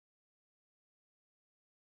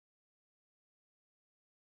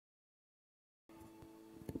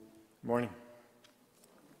Morning.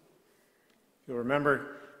 You'll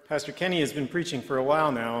remember Pastor Kenny has been preaching for a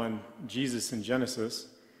while now on Jesus in Genesis.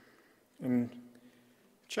 In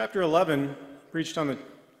chapter 11, preached on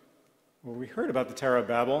we heard about the Tower of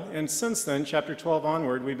Babel, and since then, chapter 12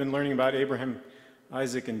 onward, we've been learning about Abraham,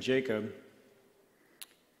 Isaac, and Jacob.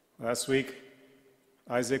 Last week,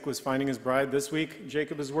 Isaac was finding his bride. This week,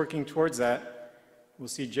 Jacob is working towards that. We'll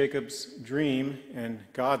see Jacob's dream and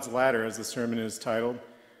God's ladder, as the sermon is titled.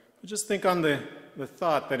 Just think on the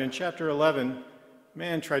thought that in chapter 11,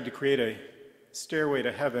 man tried to create a stairway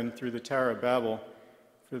to heaven through the Tower of Babel.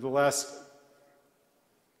 For the last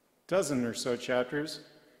dozen or so chapters,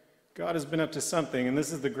 God has been up to something, and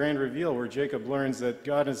this is the grand reveal where Jacob learns that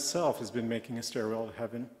God himself has been making a stairwell to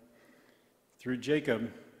heaven through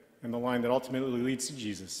Jacob and the line that ultimately leads to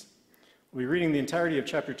Jesus. We'll be reading the entirety of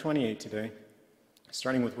chapter 28 today,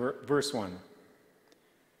 starting with verse 1.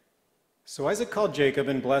 So Isaac called Jacob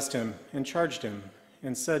and blessed him and charged him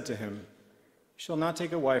and said to him, "You shall not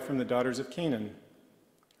take a wife from the daughters of Canaan.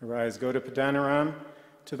 Arise, go to Padan Aram,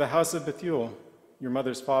 to the house of Bethuel, your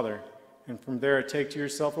mother's father, and from there take to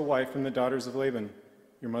yourself a wife from the daughters of Laban,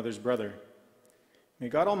 your mother's brother. May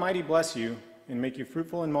God Almighty bless you and make you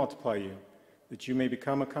fruitful and multiply you, that you may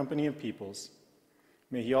become a company of peoples.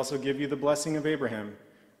 May he also give you the blessing of Abraham,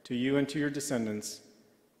 to you and to your descendants,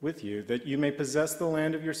 with you, that you may possess the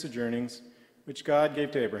land of your sojournings, which God gave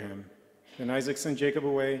to Abraham." Then Isaac sent Jacob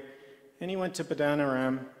away, and he went to Padan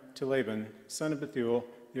Aram to Laban, son of Bethuel,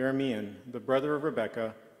 the Aramean, the brother of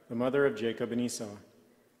Rebekah, the mother of Jacob and Esau.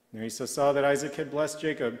 Now Esau saw that Isaac had blessed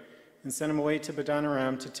Jacob, and sent him away to Padan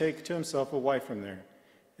Aram to take to himself a wife from there,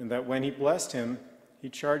 and that when he blessed him, he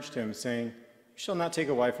charged him, saying, "You shall not take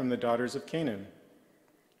a wife from the daughters of Canaan."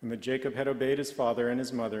 And that Jacob had obeyed his father and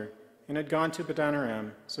his mother, and had gone to Padan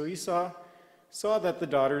Aram. So Esau saw that the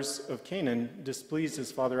daughters of Canaan displeased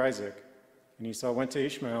his father Isaac, and Esau went to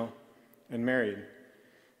Ishmael and married.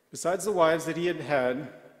 Besides the wives that he had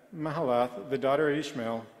had, Mahalath, the daughter of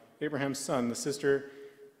Ishmael, Abraham's son, the sister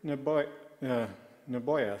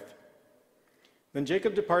Nebaioth. Then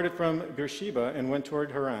Jacob departed from Beersheba and went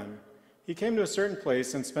toward Haran. He came to a certain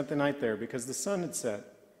place and spent the night there, because the sun had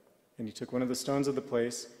set. And he took one of the stones of the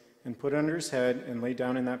place and put it under his head and lay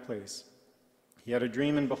down in that place. He had a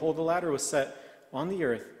dream, and behold, the ladder was set on the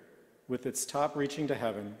earth with its top reaching to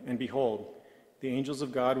heaven. And behold, the angels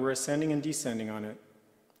of God were ascending and descending on it.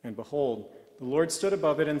 And behold, the Lord stood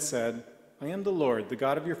above it and said, "I am the Lord, the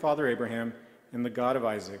God of your father Abraham, and the God of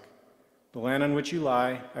Isaac. The land on which you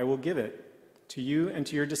lie, I will give it to you and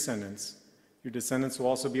to your descendants. Your descendants will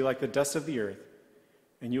also be like the dust of the earth.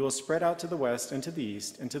 And you will spread out to the west and to the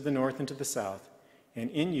east and to the north and to the south. And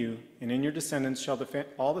in you and in your descendants shall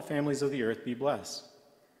all the families of the earth be blessed.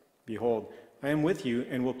 Behold, I am with you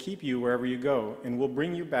and will keep you wherever you go, and will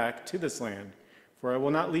bring you back to this land, for I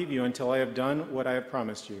will not leave you until I have done what I have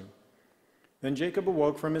promised you." Then Jacob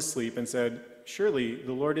awoke from his sleep and said, "Surely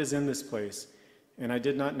the Lord is in this place, and I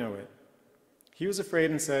did not know it." He was afraid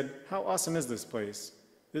and said, "How awesome is this place!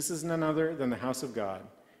 This is none other than the house of God,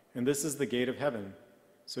 and this is the gate of heaven."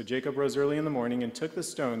 So Jacob rose early in the morning and took the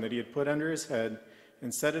stone that he had put under his head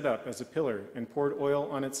and set it up as a pillar and poured oil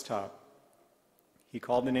on its top. He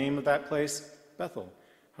called the name of that place Bethel.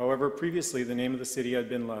 However, previously the name of the city had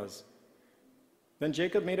been Luz. Then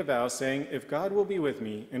Jacob made a vow, saying, "If God will be with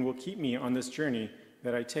me and will keep me on this journey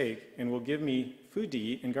that I take, and will give me food to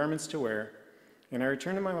eat and garments to wear, and I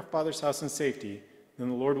return to my father's house in safety, then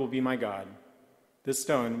the Lord will be my God. This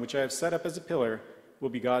stone, which I have set up as a pillar, will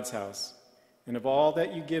be God's house. And of all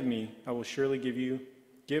that you give me, I will surely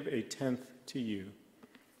give a tenth to you."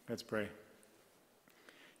 Let's pray.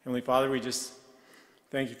 Heavenly Father, we just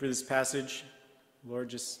thank you for this passage. Lord,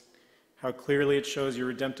 just how clearly it shows your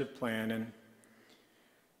redemptive plan. And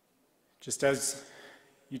just as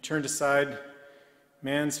you turned aside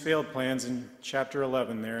man's failed plans in chapter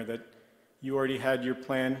 11 there, that you already had your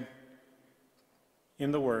plan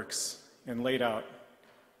in the works and laid out,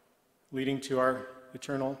 leading to our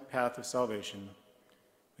eternal path of salvation.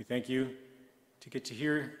 We thank you to get to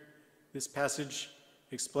hear this passage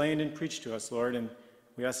explained and preached to us, Lord, and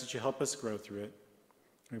we ask that you help us grow through it.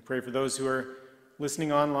 We pray for those who are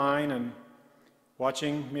listening online and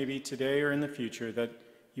watching maybe today or in the future, that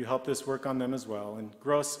you help this work on them as well, and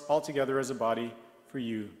grow us all together as a body for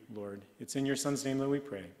you, Lord. It's in your Son's name that we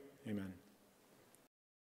pray. Amen.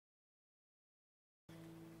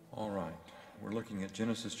 All right, we're looking at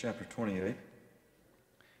Genesis chapter 28.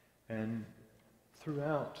 And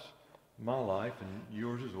throughout my life, and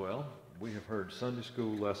yours as well, we have heard Sunday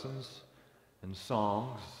school lessons and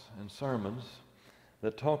songs and sermons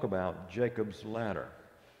that talk about Jacob's ladder.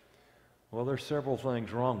 Well, there's several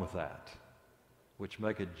things wrong with that, which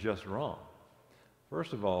make it just wrong.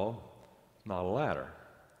 First of all, it's not a ladder.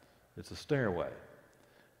 It's a stairway.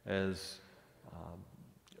 As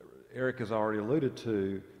Eric has already alluded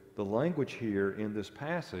to, the language here in this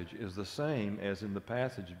passage is the same as in the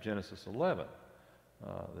passage of Genesis 11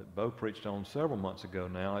 that Bo preached on several months ago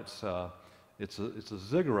now. It's a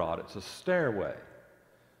ziggurat. It's a stairway.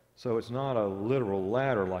 So it's not a literal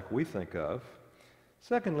ladder like we think of.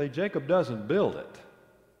 Secondly, Jacob doesn't build it.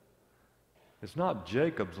 It's not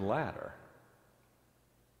Jacob's ladder.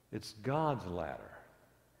 It's God's ladder.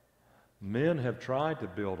 Men have tried to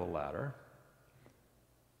build a ladder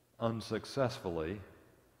unsuccessfully.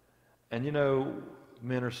 And you know,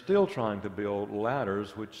 men are still trying to build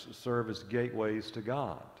ladders which serve as gateways to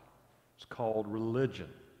God. It's called religion.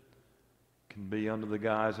 It can be under the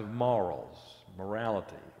guise of morals,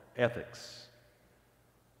 morality, ethics.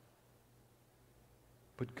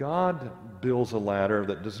 But God builds a ladder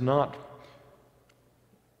that does not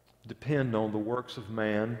depend on the works of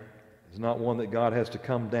man. It's not one that God has to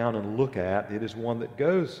come down and look at. It is one that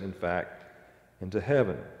goes, in fact, into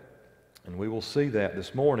heaven. And we will see that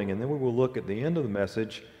this morning. And then we will look at the end of the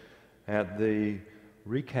message at the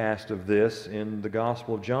recast of this in the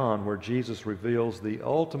Gospel of John, where Jesus reveals the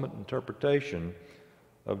ultimate interpretation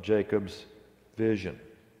of Jacob's vision.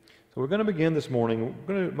 So we're going to begin this morning,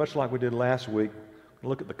 we're going to, much like we did last week,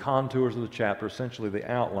 look at the contours of the chapter, essentially the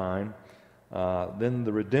outline, then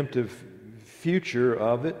the redemptive future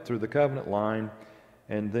of it through the covenant line,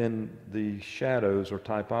 and then the shadows or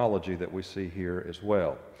typology that we see here as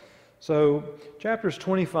well. So chapters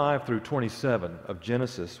 25 through 27 of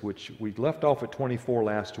Genesis, which we left off at 24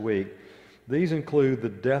 last week, these include the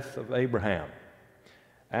death of Abraham.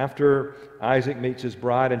 After Isaac meets his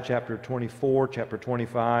bride in chapter 24, chapter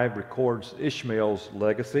 25 records Ishmael's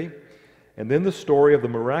legacy, and then the story of the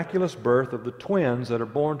miraculous birth of the twins that are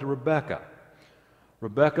born to Rebekah.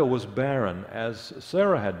 Rebekah was barren, as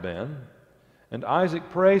Sarah had been, and Isaac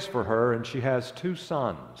prays for her, and she has two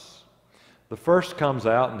sons. The first comes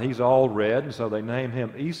out, and he's all red, and so they name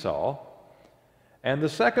him Esau. And the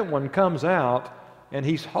second one comes out, and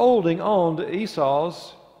he's holding on to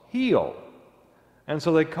Esau's heel. And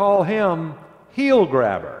so they call him heel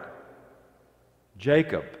grabber,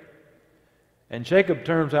 Jacob. And Jacob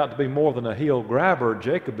turns out to be more than a heel grabber.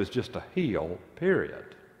 Jacob is just a heel,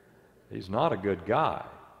 period. He's not a good guy.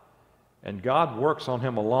 And God works on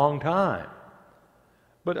him a long time.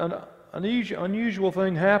 But an unusual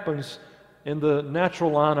thing happens in the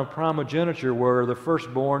natural line of primogeniture, where the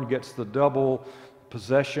firstborn gets the double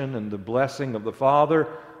possession and the blessing of the father.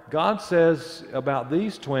 God says about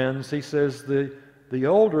these twins, he says the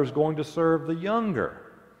older is going to serve the younger.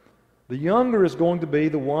 The younger is going to be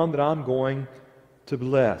the one that I'm going to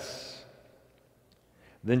bless.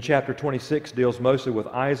 Then chapter 26 deals mostly with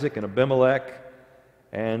Isaac and Abimelech.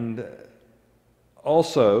 And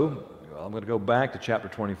also, I'm going to go back to chapter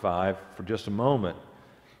 25 for just a moment.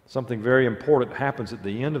 Something very important happens at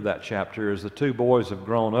the end of that chapter as the two boys have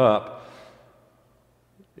grown up.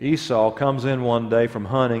 Esau comes in one day from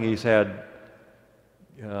hunting. He's had,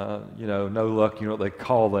 no luck. You know what they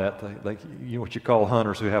call that? You know what you call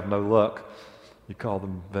hunters who have no luck? You call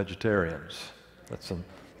them vegetarians. That's an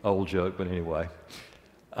old joke, but anyway.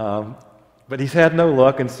 But he's had no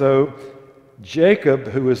luck, and so Jacob,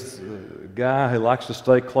 who is a guy who likes to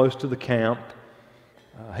stay close to the camp,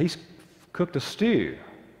 he's cooked a stew,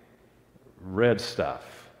 red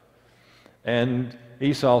stuff. And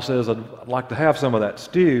Esau says, I'd like to have some of that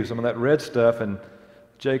stew, some of that red stuff. And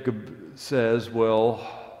Jacob says, well,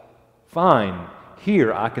 fine,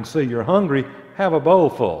 here, I can see you're hungry, have a bowl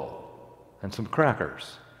full and some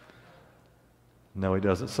crackers. No, he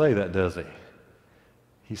doesn't say that, does he?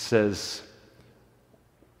 He says,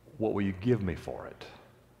 what will you give me for it?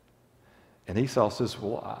 And Esau says,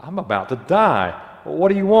 well, I'm about to die. Well, what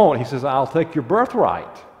do you want? He says, I'll take your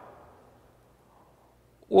birthright.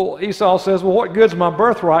 Well, Esau says, well, what good's my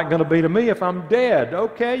birthright going to be to me if I'm dead?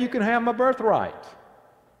 Okay, you can have my birthright.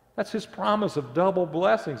 That's his promise of double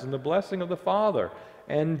blessings and the blessing of the Father.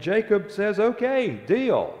 And Jacob says, okay,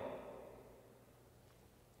 deal.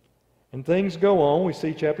 And things go on. We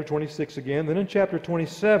see chapter 26 again. Then in chapter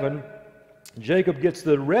 27, Jacob gets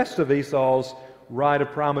the rest of Esau's right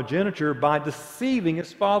of primogeniture by deceiving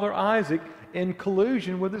his father Isaac in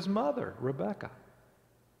collusion with his mother, Rebekah.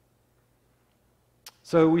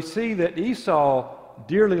 So we see that Esau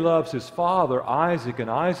dearly loves his father Isaac, and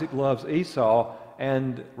Isaac loves Esau,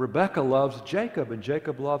 and Rebekah loves Jacob, and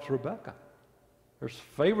Jacob loves Rebekah. There's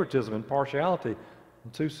favoritism and partiality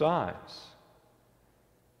on two sides.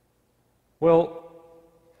 Well,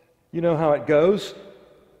 you know how it goes.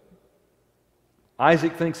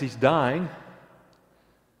 Isaac thinks he's dying,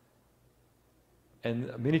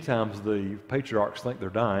 and many times the patriarchs think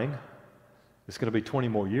they're dying. It's going to be 20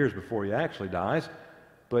 more years before he actually dies.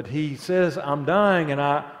 But he says, I'm dying, and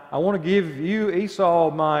I want to give you,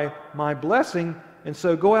 Esau, my blessing, and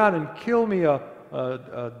so go out and kill me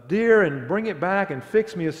a deer and bring it back and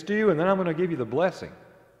fix me a stew, and then I'm going to give you the blessing.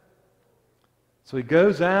 So he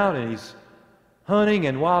goes out and he's hunting,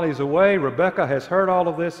 and while he's away, Rebekah has heard all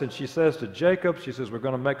of this, and she says to Jacob, she says, we're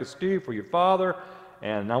going to make a stew for your father,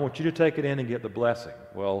 and I want you to take it in and get the blessing.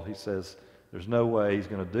 Well, he says, there's no way he's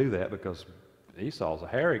going to do that because Esau's a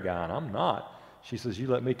hairy guy, and I'm not. She says, you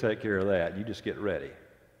let me take care of that. You just get ready.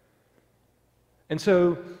 And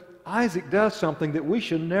so Isaac does something that we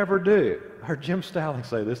should never do. I heard Jim Stalling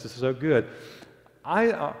say this. This is so good.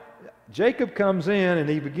 Jacob comes in, and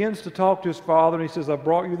he begins to talk to his father, and he says, I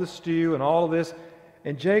brought you the stew and all of this.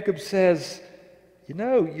 And Jacob says, you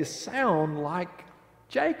know, you sound like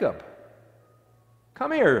Jacob.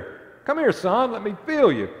 Come here, son, let me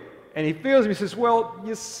feel you. And he feels him. He says, well,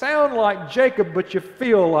 you sound like Jacob, but you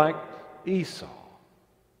feel like Esau.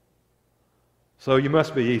 So you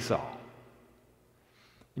must be Esau.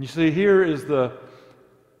 And you see, here is the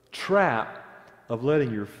trap of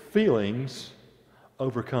letting your feelings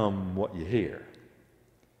overcome what you hear.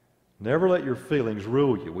 Never let your feelings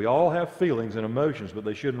rule you. We all have feelings and emotions, but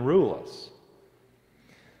they shouldn't rule us.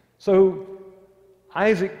 So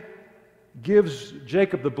Isaac gives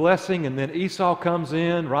Jacob the blessing, and then Esau comes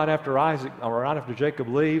in right after Jacob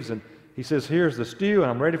leaves, and he says, here's the stew, and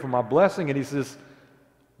I'm ready for my blessing. And he says,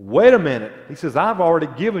 wait a minute. He says, I've already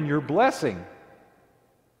given your blessing.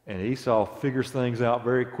 And Esau figures things out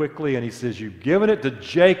very quickly, and he says, you've given it to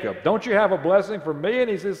Jacob. Don't you have a blessing for me? And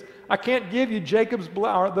he says, I can't give you Jacob's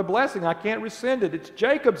the blessing. I can't rescind it. It's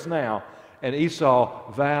Jacob's now. And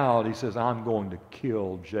Esau vowed, he says, I'm going to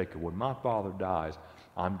kill Jacob. When my father dies,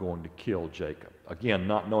 I'm going to kill Jacob. Again,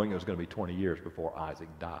 not knowing it was going to be 20 years before Isaac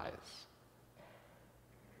dies.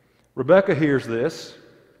 Rebekah hears this,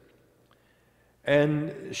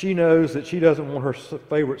 and she knows that she doesn't want her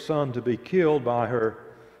favorite son to be killed by her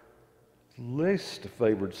least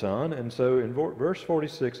favored son. And so in verse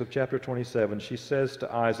 46 of chapter 27, she says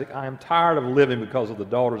to Isaac, I am tired of living because of the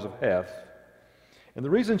daughters of Heth. And the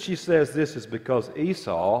reason she says this is because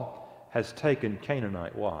Esau has taken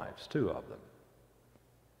Canaanite wives, 2 of them.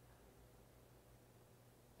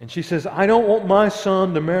 And she says, I don't want my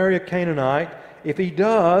son to marry a Canaanite. If he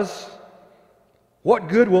does, what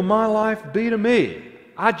good will my life be to me?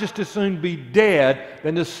 I'd just as soon be dead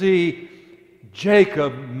than to see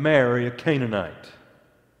Jacob marry a Canaanite.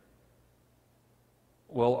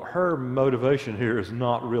 Well, her motivation here is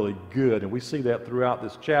not really good, and we see that throughout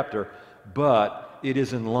this chapter, but it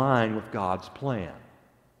is in line with God's plan.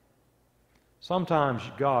 Sometimes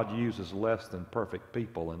God uses less than perfect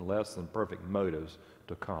people and less than perfect motives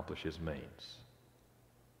to accomplish His means.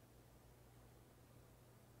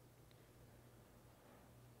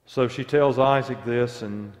 So she tells Isaac this,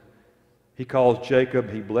 and he calls Jacob.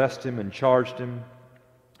 He blessed him and charged him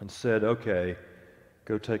and said, okay,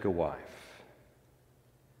 go take a wife.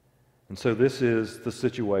 And so this is the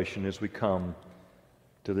situation as we come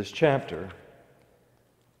to this chapter.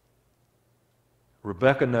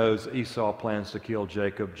 Rebekah knows Esau plans to kill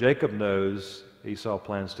Jacob. Jacob knows Esau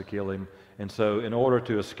plans to kill him. And so in order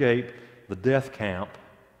to escape the death camp,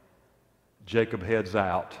 Jacob heads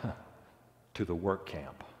out to the work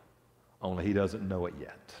camp. Only he doesn't know it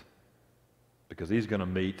yet, because he's going to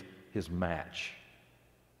meet his match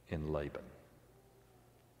in Laban.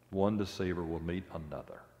 One deceiver will meet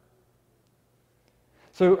another.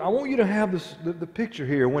 So I want you to have the picture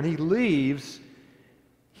here. When he leaves,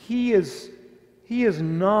 he is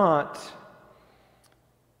not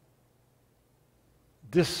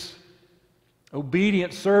this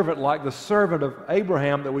obedient servant like the servant of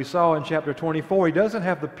Abraham that we saw in chapter 24. He doesn't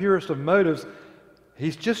have the purest of motives.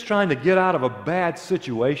 He's just trying to get out of a bad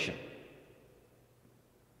situation.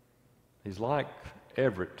 He's like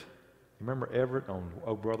Everett. Remember Everett on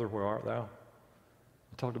Oh Brother, Where Art Thou?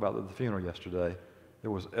 I talked about that at the funeral yesterday. There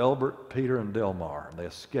was Elbert, Peter, and Delmar, and they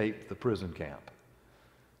escaped the prison camp.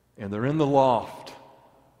 And they're in the loft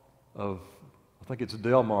of, I think it's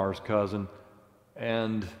Delmar's cousin,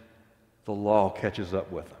 and the law catches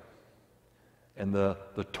up with them. And the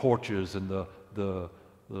torches and the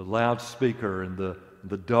loudspeaker and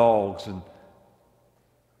the dogs, and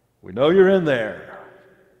we know you're in there.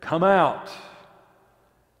 Come out.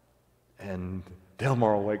 And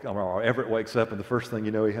Everett wakes up, and the first thing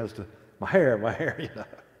you know, he has to, my hair, you know.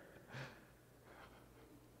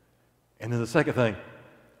 And then the second thing,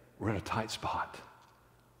 we're in a tight spot.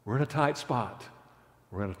 We're in a tight spot.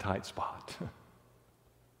 We're in a tight spot.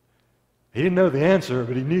 He didn't know the answer,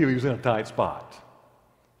 but he knew he was in a tight spot.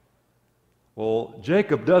 Well,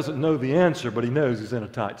 Jacob doesn't know the answer, but he knows he's in a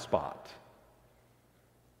tight spot.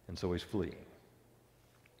 And so he's fleeing.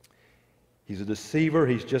 He's a deceiver.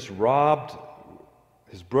 He's just robbed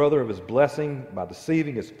his brother of his blessing by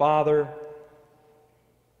deceiving his father.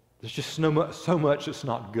 There's just so much that's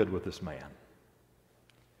not good with this man.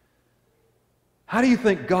 How do you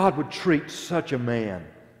think God would treat such a man?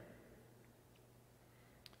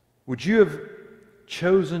 Would you have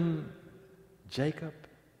chosen Jacob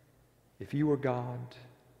if you were God?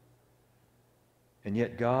 And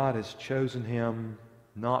yet God has chosen him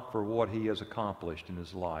not for what he has accomplished in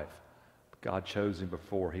his life. God chose him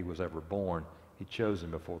before he was ever born. He chose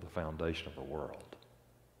him before the foundation of the world.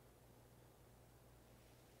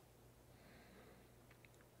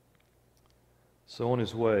 So on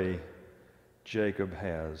his way, Jacob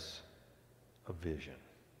has a vision.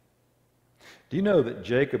 Do you know that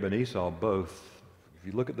Jacob and Esau both, if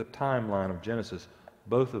you look at the timeline of Genesis,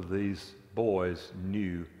 both of these boys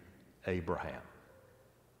knew Abraham?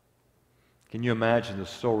 Can you imagine the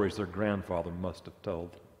stories their grandfather must have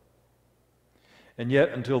told them? And yet,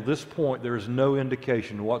 until this point, there is no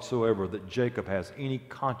indication whatsoever that Jacob has any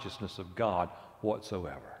consciousness of God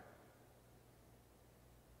whatsoever.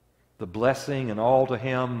 The blessing and all to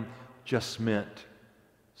him just meant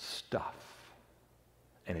stuff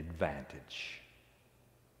and advantage.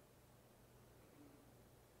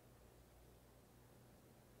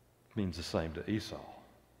 It means the same to Esau.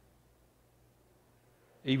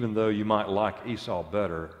 Even though you might like Esau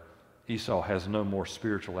better, Esau has no more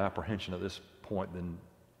spiritual apprehension at this point than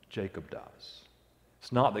Jacob does.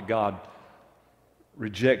 It's not that God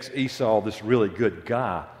rejects Esau, this really good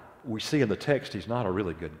guy. We see in the text he's not a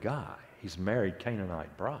really good guy. He's married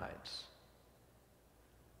Canaanite brides.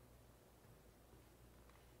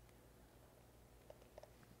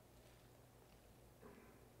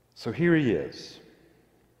 So here he is,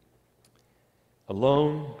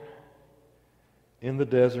 alone in the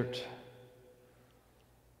desert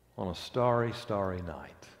on a starry, starry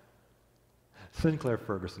night. Sinclair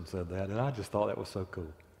Ferguson said that, and I just thought that was so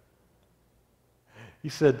cool. He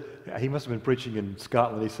said, he must have been preaching in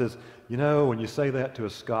Scotland. He says, you know, when you say that to a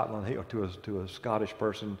Scottish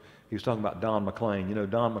person, he was talking about Don McLean. You know,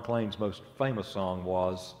 Don McLean's most famous song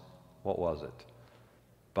was, what was it?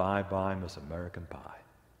 Bye Bye Miss American Pie.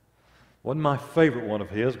 Wasn't my favorite one of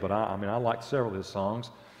his, but I like several of his songs.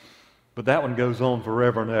 But that one goes on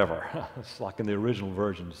forever and ever. It's like in the original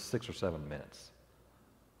version, 6 or 7 minutes.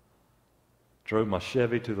 Drove my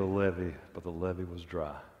Chevy to the levee, but the levee was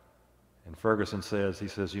dry. And Ferguson says, he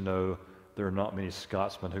says, you know, there are not many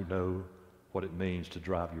Scotsmen who know what it means to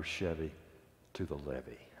drive your Chevy to the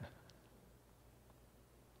levee.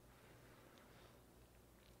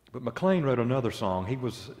 But McLean wrote another song. He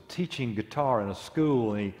was teaching guitar in a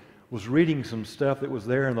school, and he was reading some stuff that was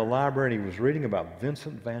there in the library, and he was reading about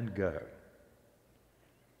Vincent van Gogh.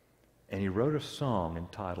 And he wrote a song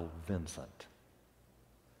entitled Vincent.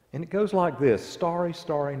 And it goes like this: starry,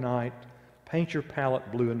 starry night, paint your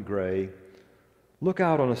palette blue and gray. Look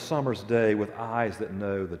out on a summer's day with eyes that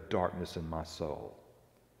know the darkness in my soul.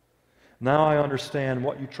 Now I understand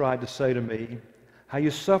what you tried to say to me, how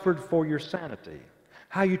you suffered for your sanity,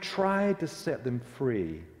 how you tried to set them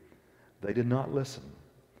free. They did not listen.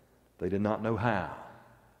 They did not know how.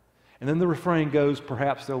 And then the refrain goes,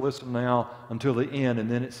 perhaps they'll listen now until the end,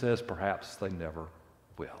 and then it says, perhaps they never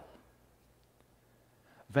will.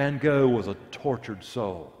 Van Gogh was a tortured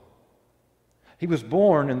soul. He was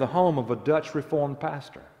born in the home of a Dutch Reformed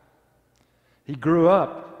pastor. He grew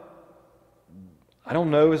up, I don't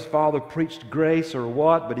know, his father preached grace or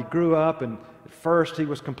what, but he grew up, and at first he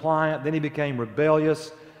was compliant, then he became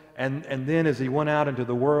rebellious, and then as he went out into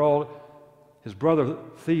the world, his brother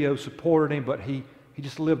Theo supported him, but he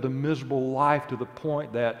just lived a miserable life to the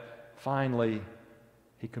point that finally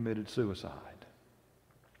he committed suicide.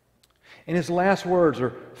 And his last words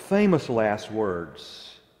are famous last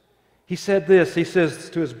words. He said this, he says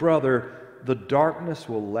to his brother, the darkness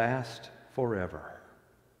will last forever.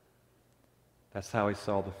 That's how he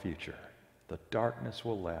saw the future. The darkness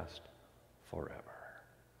will last forever.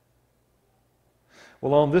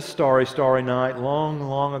 Well, on this starry, starry night, long,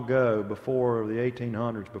 long ago, before the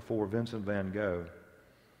 1800s, before Vincent van Gogh,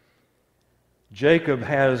 Jacob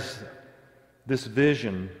has this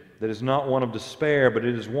vision that is not one of despair, but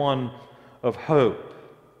it is one of hope.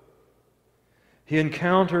 He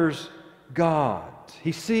encounters God.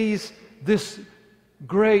 He sees this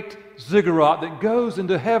great ziggurat that goes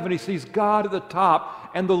into heaven. He sees God at the top,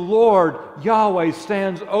 and the Lord, Yahweh,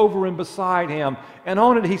 stands over and beside him. And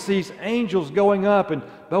on it he sees angels going up. And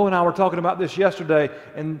Bo and I were talking about this yesterday,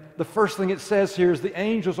 and the first thing it says here is the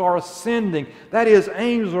angels are ascending. That is,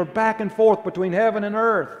 angels are back and forth between heaven and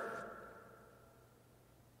earth.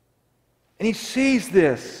 And he sees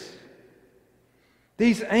this.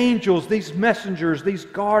 These angels, these messengers, these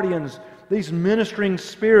guardians, these ministering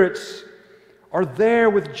spirits are there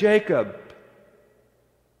with Jacob.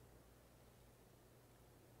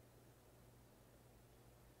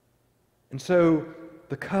 And so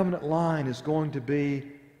the covenant line is going to be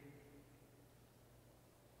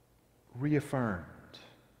reaffirmed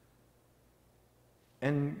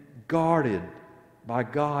and guarded by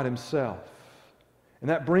God Himself. And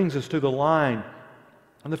that brings us to the line.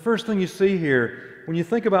 And the first thing you see here, when you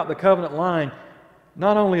think about the covenant line,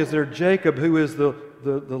 not only is there Jacob, who is the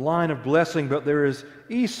line of blessing, but there is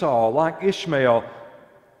Esau, like Ishmael,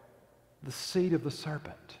 the seed of the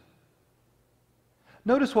serpent.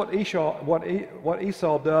 Notice what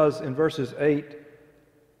Esau does in verses 8,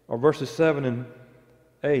 or verses 7 and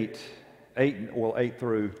 8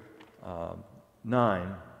 through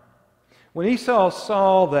 9. When Esau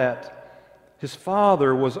saw that his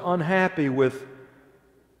father was unhappy with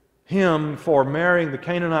him for marrying the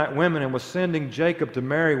Canaanite women and was sending Jacob to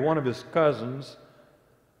marry one of his cousins,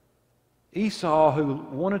 Esau, who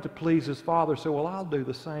wanted to please his father, said, well, I'll do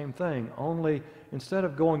the same thing, only instead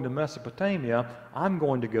of going to Mesopotamia, I'm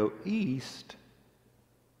going to go east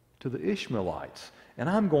to the Ishmaelites, and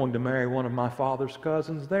I'm going to marry one of my father's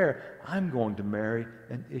cousins there. I'm going to marry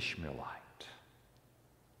an Ishmaelite.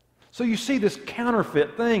 So you see this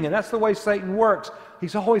counterfeit thing, and that's the way Satan works.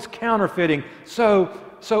 He's always counterfeiting. So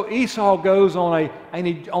Esau goes on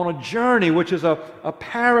a journey which is a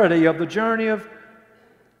parody of the journey of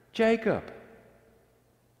Jacob,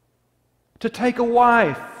 to take a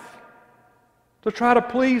wife, to try to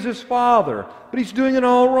please his father. But he's doing it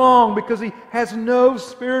all wrong because he has no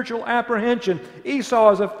spiritual apprehension.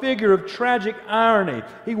 Esau is a figure of tragic irony.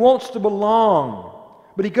 He wants to belong,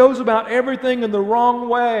 but he goes about everything in the wrong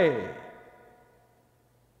way.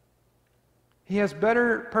 He has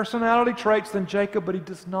better personality traits than Jacob, but he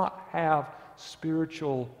does not have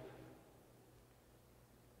spiritual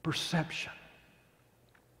perception.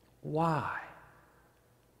 Why?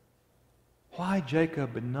 Why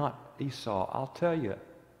Jacob and not Esau? I'll tell you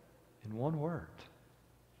in one word.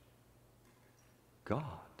 God.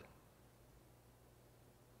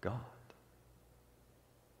 God.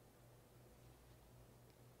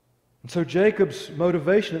 And so Jacob's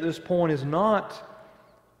motivation at this point is not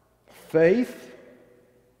faith.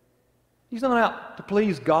 He's not out to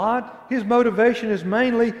please God. His motivation is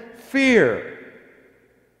mainly fear.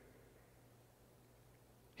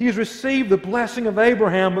 He has received the blessing of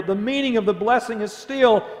Abraham, but the meaning of the blessing is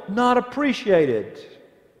still not appreciated.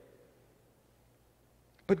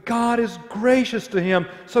 But God is gracious to him.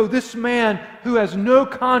 So this man who has no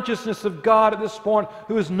consciousness of God at this point,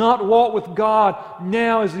 who has not walked with God,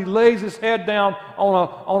 now as he lays his head down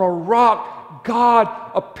on a rock,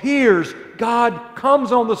 God appears. God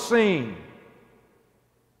comes on the scene.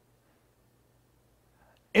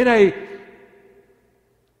 In a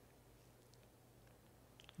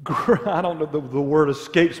I don't know, the word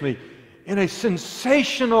escapes me, in a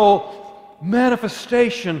sensational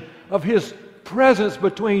manifestation of His presence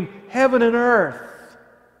between heaven and earth.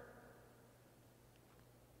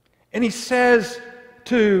 And He says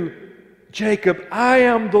to Jacob, I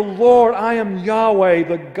am the Lord, I am Yahweh,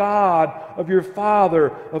 the God of your father,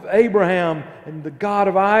 of Abraham, and the God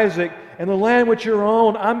of Isaac, and the land which you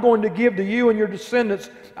own, I'm going to give to you and your descendants.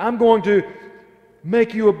 I'm going to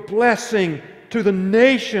make you a blessing to the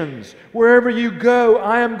nations. Wherever you go,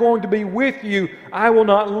 I am going to be with you. I will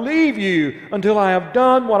not leave you until I have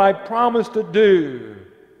done what I promised to do.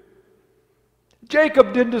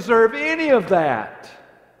 Jacob didn't deserve any of that.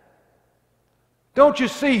 Don't you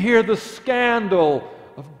see here the scandal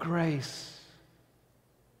of grace?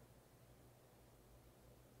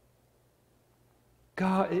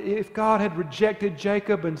 If God had rejected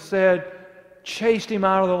Jacob and chased him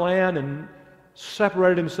out of the land and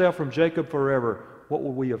separated himself from Jacob forever, what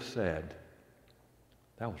would we have said?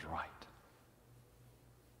 That was right.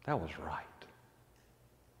 That was right.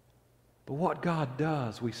 But what God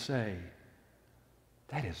does, we say,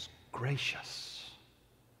 that is gracious.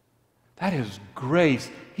 That is grace.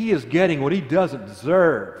 He is getting what he doesn't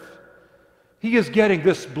deserve. He is getting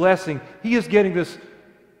this blessing. He is getting this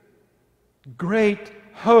great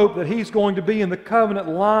hope that he's going to be in the covenant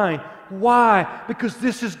line. Why? Because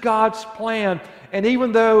this is God's plan. And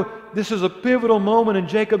even though this is a pivotal moment in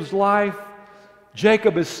Jacob's life,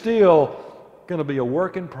 Jacob is still going to be a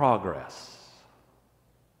work in progress.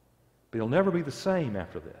 But he'll never be the same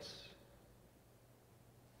after this.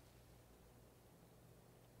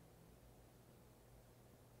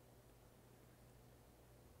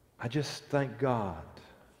 I just thank God,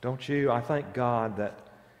 don't you? I thank God that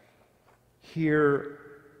here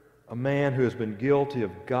a man who has been guilty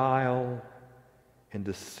of guile and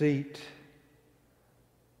deceit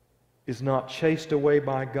is not chased away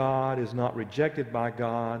by God, is not rejected by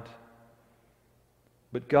God,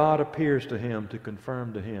 but God appears to him to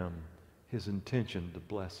confirm to him his intention to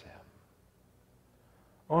bless him.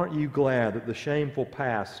 Aren't you glad that the shameful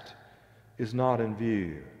past is not in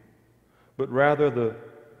view, but rather the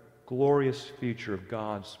glorious future of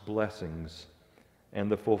God's blessings and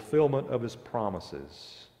the fulfillment of his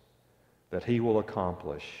promises that he will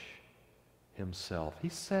accomplish himself? He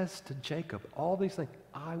says to Jacob all these things.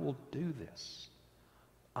 I will do this.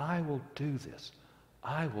 I will do this.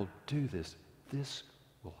 I will do this. This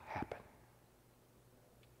will happen.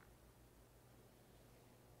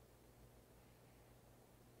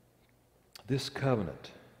 This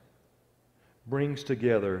covenant brings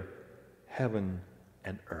together heaven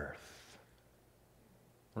and earth.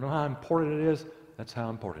 You know how important it is? That's how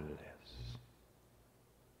important it is.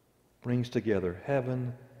 Brings together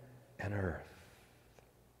heaven and earth.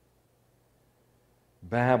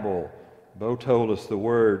 Babel, Bo told us the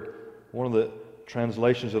word, one of the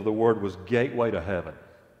translations of the word was gateway to heaven.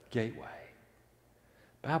 Gateway.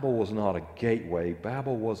 Babel was not a gateway.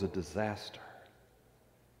 Babel was a disaster.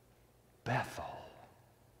 Bethel.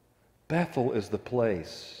 Bethel is the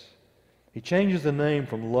place. He changes the name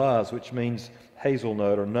from Luz, which means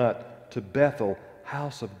hazelnut or nut, to Bethel,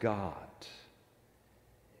 house of God.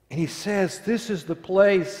 And he says, this is the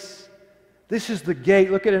place. This is the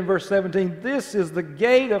gate. Look at it in verse 17. This is the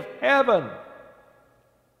gate of heaven.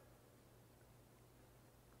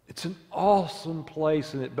 It's an awesome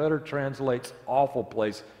place, and it better translates awful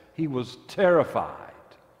place. He was terrified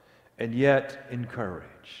and yet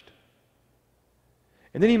encouraged.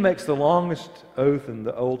 And then he makes the longest oath in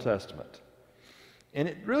the Old Testament. And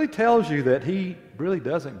it really tells you that he really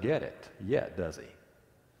doesn't get it yet, does he?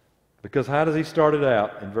 Because how does he start it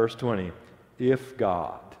out in verse 20? If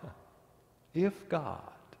God. If God.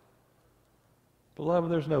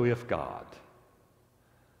 Beloved, there's no if God.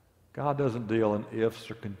 God doesn't deal in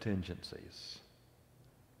ifs or contingencies.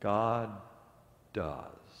 God does.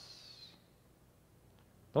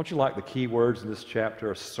 Don't you like the key words in this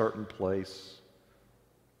chapter? A certain place,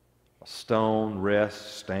 a stone,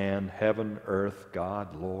 rest, stand, heaven, earth,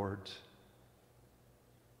 God, Lord.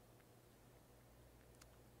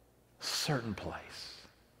 Certain place.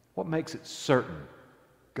 What makes it certain?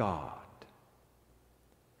 God.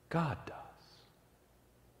 God does.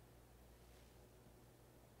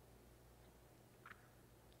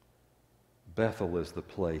 Bethel is the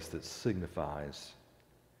place that signifies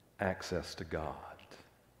access to God.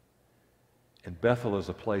 And Bethel is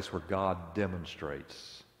a place where God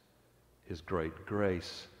demonstrates His great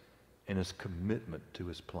grace and His commitment to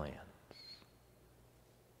His plans.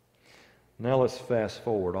 Now let's fast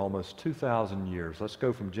forward almost 2,000 years. Let's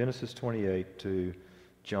go from Genesis 28 to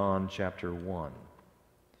John chapter 1.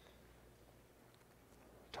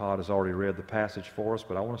 Todd has already read the passage for us,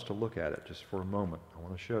 but I want us to look at it just for a moment. I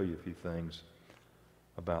want to show you a few things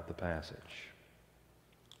about the passage.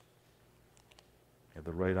 At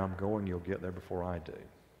the rate I'm going, you'll get there before I do.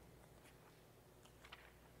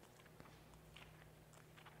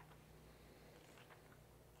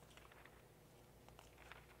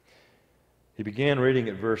 He began reading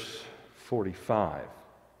at verse 45.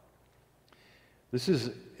 This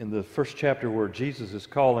is in the first chapter where Jesus is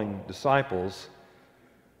calling disciples,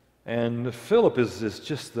 and Philip is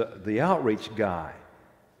just the outreach guy.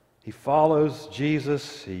 He follows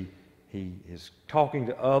Jesus, he is talking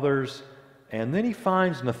to others, and then he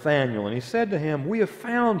finds Nathanael, and he said to him, "We have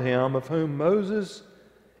found him of whom Moses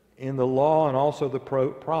in the law and also the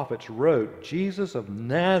prophets wrote, Jesus of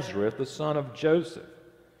Nazareth, the son of Joseph."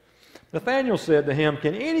 Nathanael said to him,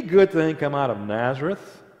 "Can any good thing come out of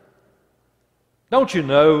Nazareth? Don't you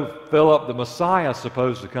know, Philip, the Messiah is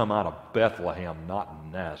supposed to come out of Bethlehem, not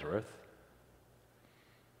Nazareth?"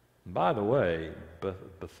 And by the way,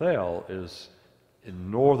 Bethel is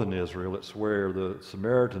in northern Israel. It's where the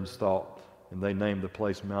Samaritans thought, and they named the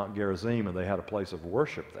place Mount Gerizim, and they had a place of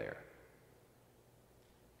worship there.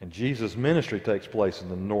 And Jesus' ministry takes place in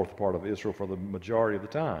the north part of Israel for the majority of the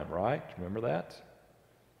time, right? Remember that?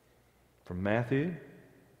 From Matthew.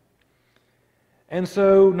 And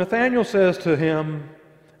so Nathanael says to him,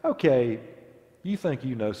 "Okay, you think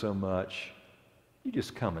you know so much, you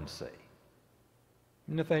just come and see."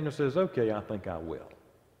 And Nathanael says, "Okay, I think I will."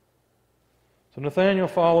 So Nathanael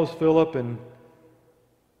follows Philip, and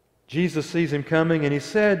Jesus sees him coming, and he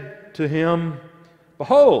said to him,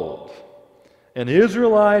 "Behold, an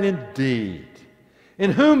Israelite indeed,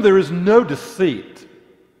 in whom there is no deceit."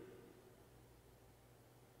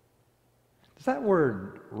 Does that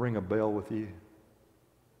word ring a bell with you?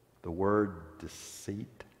 The word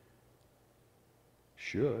deceit?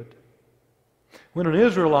 Should. When an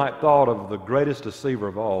Israelite thought of the greatest deceiver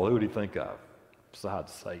of all, who would he think of?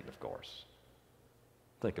 Besides Satan, of course.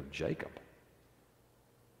 Think of Jacob.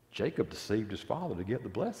 Jacob deceived his father to get the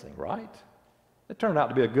blessing, right? It turned out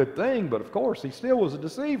to be a good thing, but of course he still was a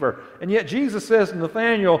deceiver. And yet Jesus says to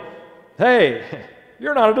Nathanael, "Hey,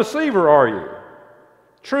 you're not a deceiver, are you?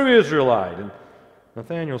 True Israelite." And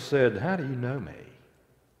Nathanael said, "How do you know me?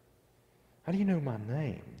 How do you know my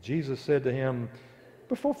name?" Jesus said to him,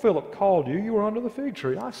 "Before Philip called you, you were under the fig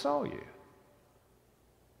tree. I saw you."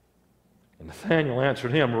 And Nathanael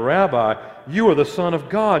answered him, "Rabbi, you are the Son of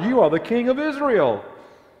God. You are the King of Israel."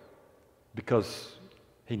 Because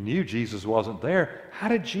he knew Jesus wasn't there, how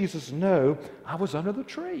did Jesus know I was under the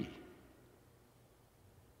tree?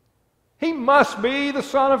 He must be the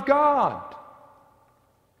Son of God.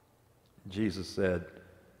 Jesus said,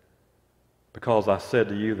 "Because I said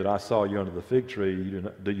to you that I saw you under the fig tree,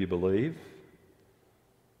 do you believe?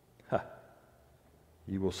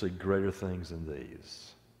 You will see greater things than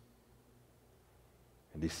these."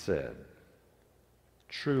 And he said,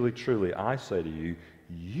 "Truly, truly, I say to you,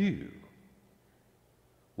 you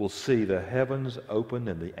will see the heavens opened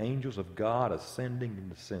and the angels of God ascending and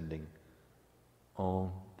descending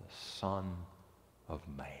on the Son of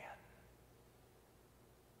Man."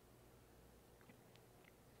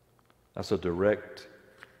 That's a direct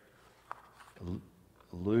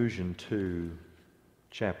allusion to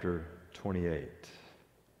chapter 28.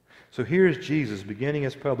 So here's Jesus beginning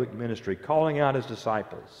his public ministry, calling out his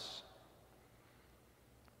disciples.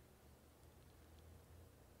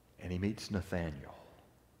 And he meets Nathanael.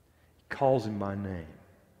 He calls him by name.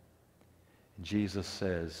 And Jesus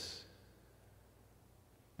says,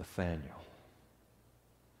 "Nathanael,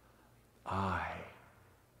 I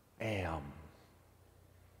am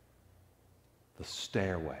the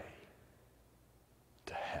stairway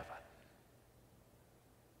to heaven."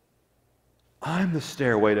 I'm the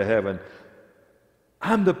stairway to heaven.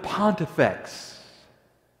 I'm the pontifex.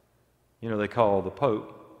 You know, they call the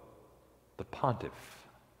Pope the pontiff.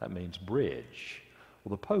 That means bridge.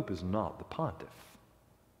 Well, the Pope is not the pontiff.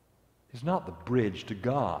 He's not the bridge to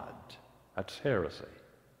God. That's heresy.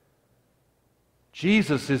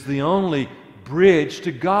 Jesus is the only bridge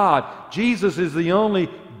to God. Jesus is the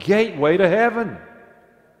only gateway to heaven.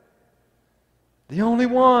 The only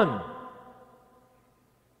one.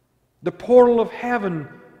 The portal of heaven,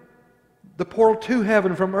 the portal to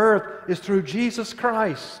heaven from earth is through Jesus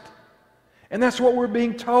Christ. And that's what we're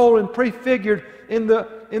being told and prefigured in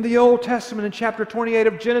the Old Testament in chapter 28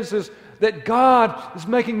 of Genesis, that God is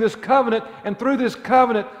making this covenant, and through this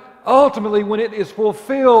covenant, ultimately when it is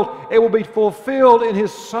fulfilled, it will be fulfilled in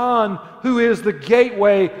His Son, who is the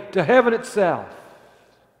gateway to heaven itself.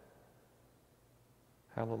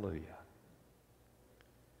 Hallelujah.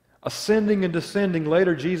 Ascending and descending,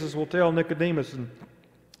 later Jesus will tell Nicodemus in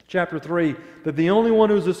chapter 3 that the only one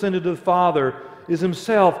who has ascended to the Father is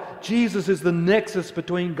Himself. Jesus is the nexus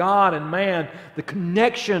between God and man. The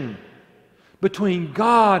connection between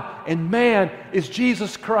God and man is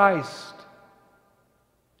Jesus Christ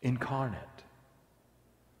incarnate.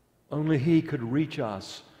 Only He could reach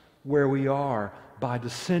us where we are by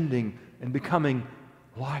descending and becoming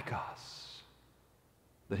like us,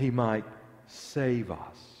 that He might save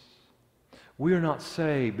us. We are not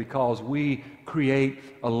saved because we create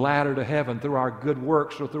a ladder to heaven through our good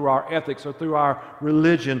works or through our ethics or through our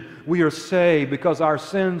religion. We are saved because our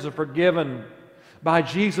sins are forgiven by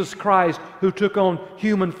Jesus Christ, who took on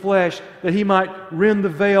human flesh that He might rend the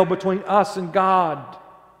veil between us and God,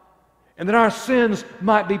 and that our sins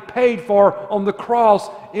might be paid for on the cross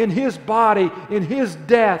in His body, in His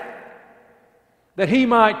death, that He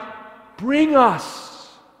might bring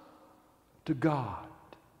us to God.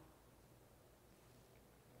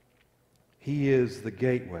 He is the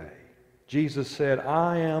gateway. Jesus said,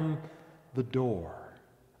 "I am the door.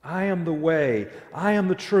 I am the way. I am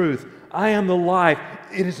the truth. I am the life."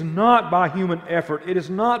 It is not by human effort. It is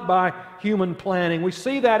not by human planning. We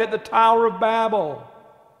see that at the Tower of Babel.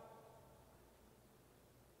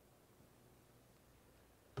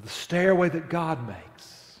 But the stairway that God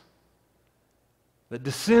makes, that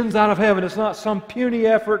descends out of heaven, it's not some puny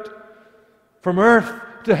effort from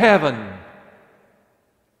earth to heaven,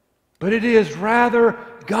 but it is rather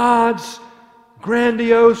God's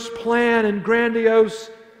grandiose plan and grandiose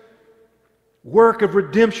work of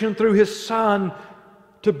redemption through His Son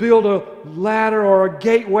to build a ladder or a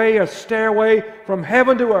gateway, a stairway from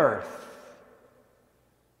heaven to earth,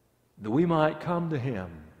 that we might come to Him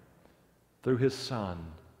through His Son,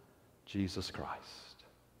 Jesus Christ.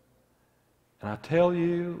 And I tell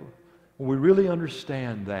you, when we really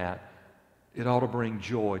understand that, it ought to bring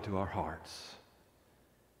joy to our hearts.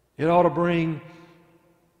 It ought to bring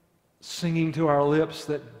singing to our lips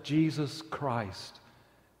that Jesus Christ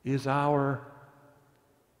is our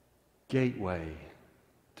gateway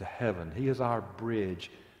to heaven. He is our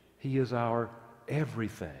bridge. He is our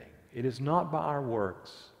everything. It is not by our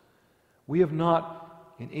works. We have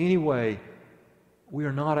not, in any way, we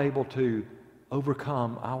are not able to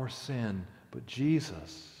overcome our sin, but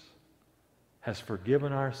Jesus has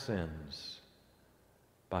forgiven our sins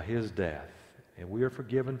by His death, and we are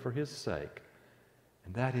forgiven for His sake.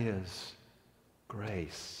 And that is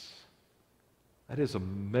grace. That is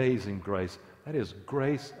amazing grace. That is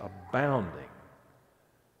grace abounding.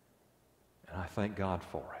 And I thank God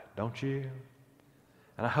for it, don't you?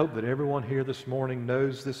 And I hope that everyone here this morning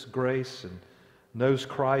knows this grace and knows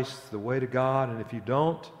Christ, the way to God. And if you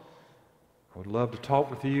don't, I would love to talk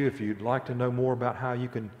with you. If you'd like to know more about how you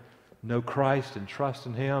can know Christ and trust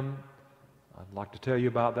in Him, I'd like to tell you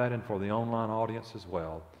about that, and for the online audience as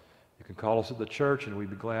well. You can call us at the church, and we'd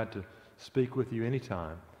be glad to speak with you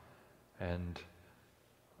anytime. And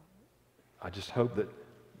I just hope that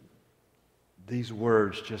these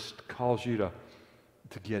words just cause you to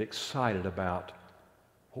get excited about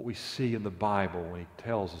what we see in the Bible when He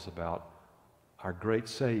tells us about our great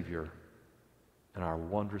Savior and our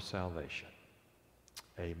wondrous salvation.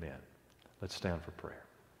 Amen. Let's stand for prayer.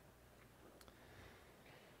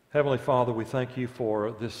 Heavenly Father, we thank You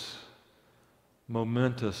for this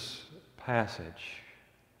momentous passage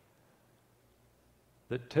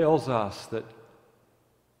that tells us that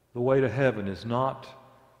the way to heaven is not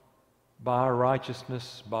by our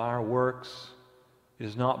righteousness, by our works, it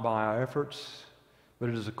is not by our efforts, but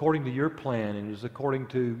it is according to Your plan, and it is according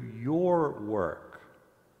to Your work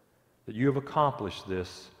that You have accomplished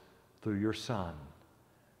this through Your Son,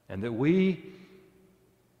 and that we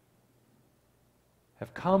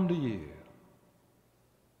have come to You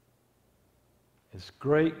as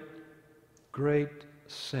great, great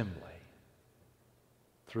assembly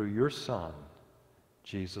through Your Son,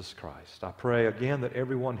 Jesus Christ. I pray again that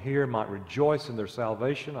everyone here might rejoice in their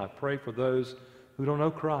salvation. I pray for those who don't know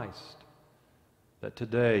Christ, that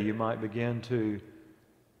today You might begin to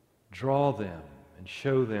draw them and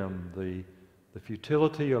show them the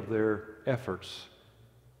futility of their efforts,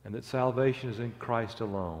 and that salvation is in Christ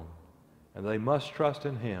alone, and they must trust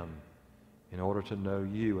in Him in order to know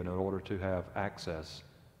You and in order to have access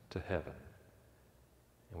to heaven.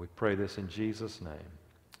 And we pray this in Jesus' name.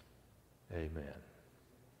 Amen.